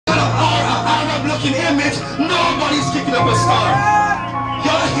Arab-looking image, nobody's kicking up a star.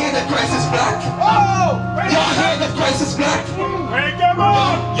 Y'all hear that Christ is black? Y'all hear that Christ is black?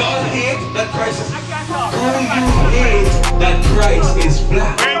 Y'all hear that Christ is... Do you hear that Christ is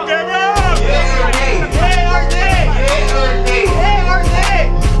black? Yeah or nay? Yeah or nay? Yeah or nay? Yeah or nay?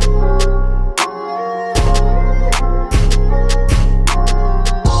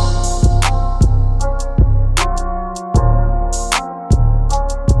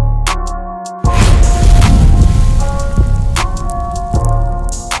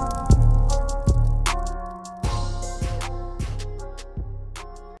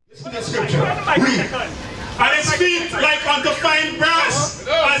 And his feet like unto fine brass,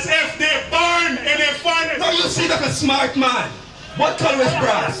 as if they burn in a furnace. Now you see like a smart man. What color is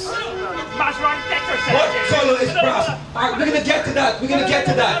brass? What color is brass? Alright, we're gonna get to that. We're gonna get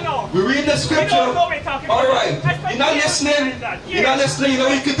to that. We read the scripture. Alright. You're not listening. You're not listening. You know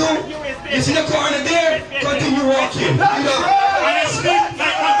what you can do? You see the corner there? Continue walking. You know. And his feet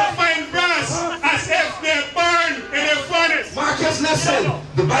like unto fine brass, as if they burn in a furnace. Marcus, listen.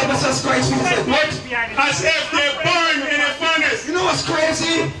 The Bible says Christ said what? As if they burn in a furnace. You know what's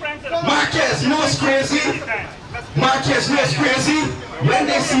crazy? Marcus, you know what's crazy? Marcus, you know what's crazy? When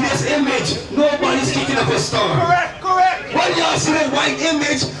they see this image, nobody's kicking up a star. Correct. When y'all see that white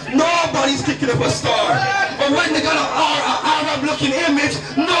image, nobody's kicking up a star. But when they got an Arab-looking image,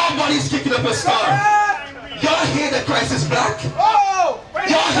 nobody's kicking up a star. Y'all hear that Christ is black?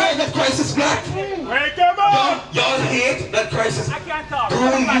 Y'all hear that Christ is black? Y'all hate that Christ is... Do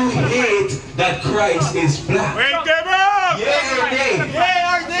you hate that Christ is black? Yeah or nay?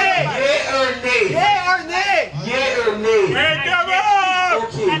 Yeah or nay? Yeah or nay? Yeah or nay? Yeah or nay?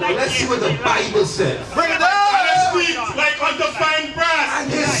 Okay, now let's see what the Bible says. Bring it down! And his feet like unto fine brass.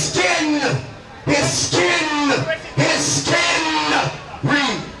 And his skin,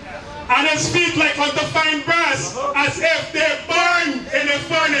 read. And his feet like unto fine brass, as if they burn in a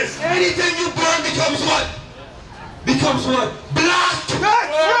furnace. Anything you burn becomes what? Becomes what? Black! That's right!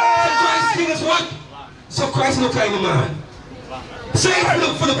 So Christ's skin is what? So Christ is no kind of man. Say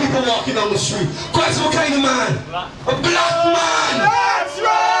look for the people walking down the street. Christ is what kind of man? A black man! That's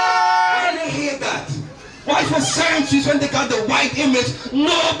right! Why do they hate that? Why for centuries when they got the white image,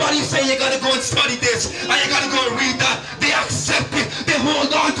 nobody say you gotta go and study this and you gotta go and read that. They accept it, they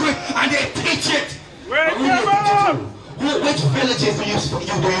hold on to it, and they teach it. Which villages do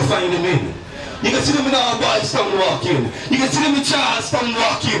you find them in? You can see them in our Boystown walking. You can see them in Charlestown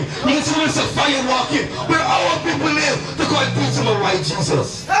walking. You can see them in Sophia walking. Where our people live to go and preach them a white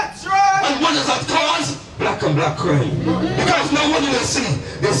Jesus. That's right! And what does that cause? Black and black crime. Because now what do they see?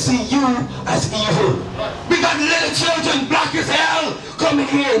 They see you as evil. We got little children, black as hell, coming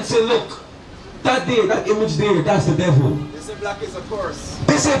here and say, look, that there, that image there, that's the devil. They say black is a curse.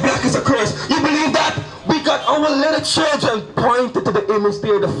 They say black is a curse. You believe that? We got our little children pointed to the image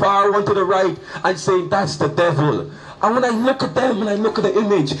there, the far one to the right, and saying that's the devil. And when I look at them and I look at the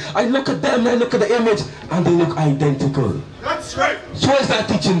image, I look at them and I look at the image, and they look identical. That's right! So what is that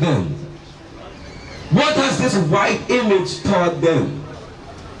teaching them? What has this white image taught them?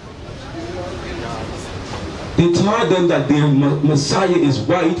 They taught them that their Messiah is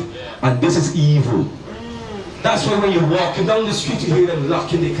white and this is evil. That's why when you're walking down the street you hear them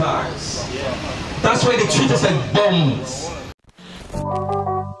locking the cars. That's why they treat us like bums.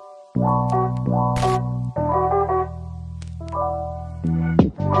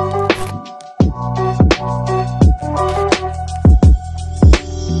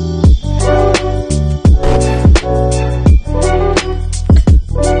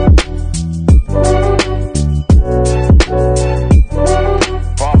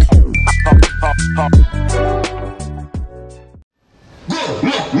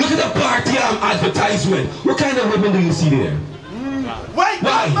 Advertisement. What kind of women do you see there? Wait!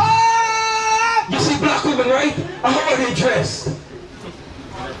 Why? You see black women, right? And how are they dressed?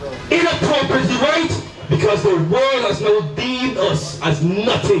 Inappropriately, right? Because the world has now deemed us as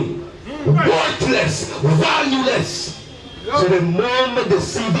nothing. Worthless, valueless. So the moment they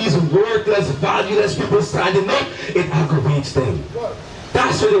see these worthless, valueless people standing up, it aggravates them.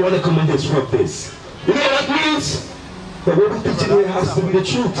 That's why they want to come and disrupt this. You know what that means? The what we're teaching here has to be the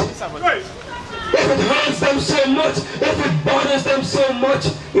truth. If it hurts them so much, if it bothers them so much,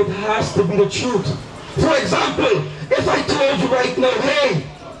 it has to be the truth. For example, if I told you right now, hey,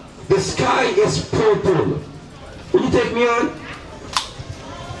 the sky is purple, would you take me on?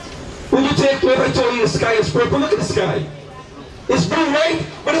 Would you take me if I told you the sky is purple? Look at the sky. It's blue, right?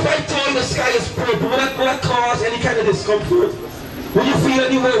 But if I told you the sky is purple, will that cause any kind of discomfort? Will you feel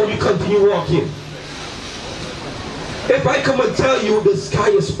any way when you continue walking? If I come and tell you the sky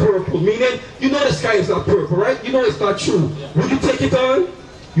is purple, meaning you know the sky is not purple, right? You know it's not true. Would you take it on?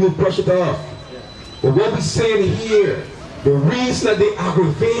 You would brush it off. But what we're saying here, the reason that they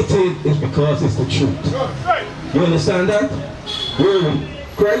aggravated is because it's the truth. You understand that? Where are we?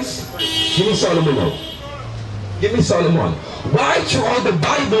 Christ? Give me Solomon now. Give me Solomon. Why throughout the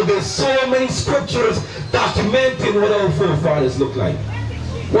Bible there's so many scriptures documenting what our forefathers look like?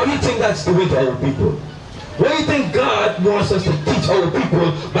 What do you think that's doing to our people? What do you think God wants us to teach our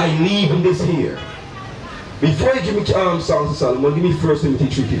people by leaving this here? Before you give me Songs of Solomon, give me 1 Timothy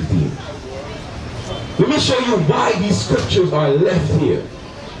 3:15. Let me show you why these scriptures are left here.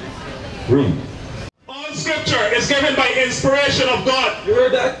 Read. All scripture is given by inspiration of God. You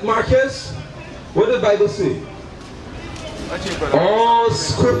heard that, Marcus? What did the Bible say? All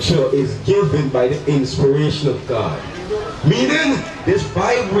scripture is given by the inspiration of God. Meaning, this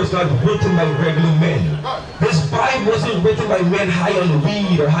Bible was not written by regular men. This Bible wasn't written by men high on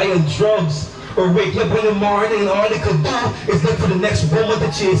weed or high on drugs, or wake up in the morning and all they could do is look for the next woman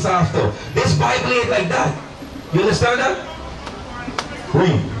to chase after. This Bible ain't like that. You understand that?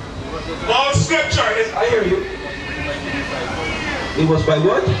 Read. All scripture is... I hear you. It was by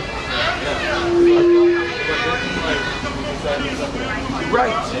what?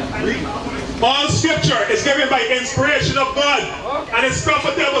 Right. Read. All scripture is given by inspiration of God, and it's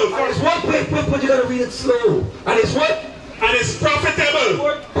profitable. And it's what? Wait, you gotta read it slow. And it's what? And it's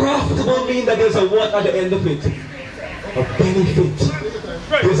profitable. Profitable means that there's a what at the end of it? A benefit.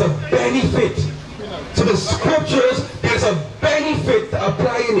 There's a benefit. To the scriptures, there's a benefit to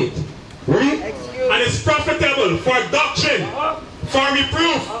applying it. Read. And it's profitable for doctrine, for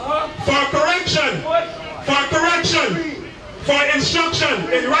reproof, for correction, for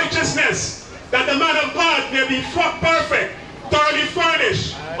instruction in righteousness, that the man of God may be perfect, thoroughly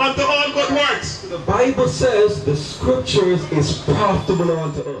furnished unto all good works. The Bible says the scriptures is profitable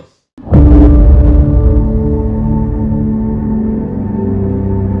unto us.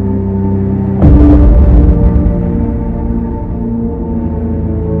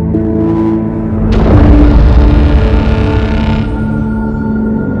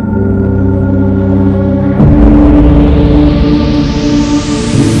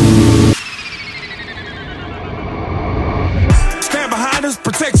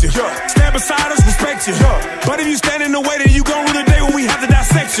 Protect you. Stand beside us, respect you. But if you stand in the way, then you gon' rue the day when we have to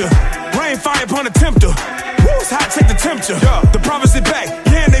dissect you. Rain, fire upon the tempter. Woo, it's hot, take the temperature. The prophets is back,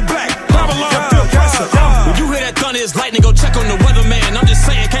 yeah, and they black. Babylon, feel pressure. When you hear that thunder, it's lightning, go check on the weatherman. I'm just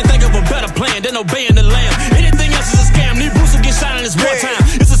saying, can't think of a better plan than obeying the lamb. Anything else is a scam. These boots will get shot in this wartime.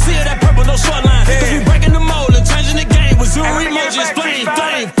 It's a sea of that purple, no short line. Cause we breaking the mold and changing the game with zero emojis. Flame.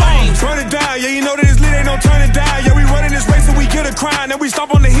 Turn it down, yeah, you know that this lit ain't no turning down. Yeah, we running this race and we get a crown. Then we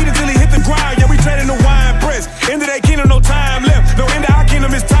stop on the heat until he hit the ground. Yeah, we trading the wine press. End of that kingdom, no time left. No end of our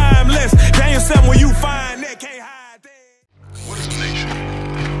kingdom is timeless. Daniel 7, when you find that, can't hide that. What is a nation?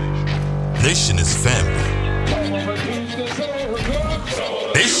 Nation is family.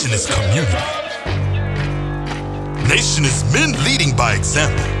 Nation is community. Nation is men leading by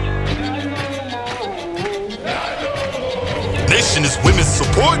example. Nation is women's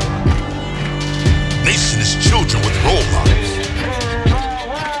support. Nation is children with role models.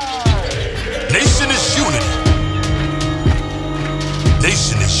 Nation is unity.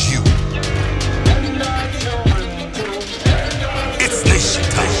 Nation is you.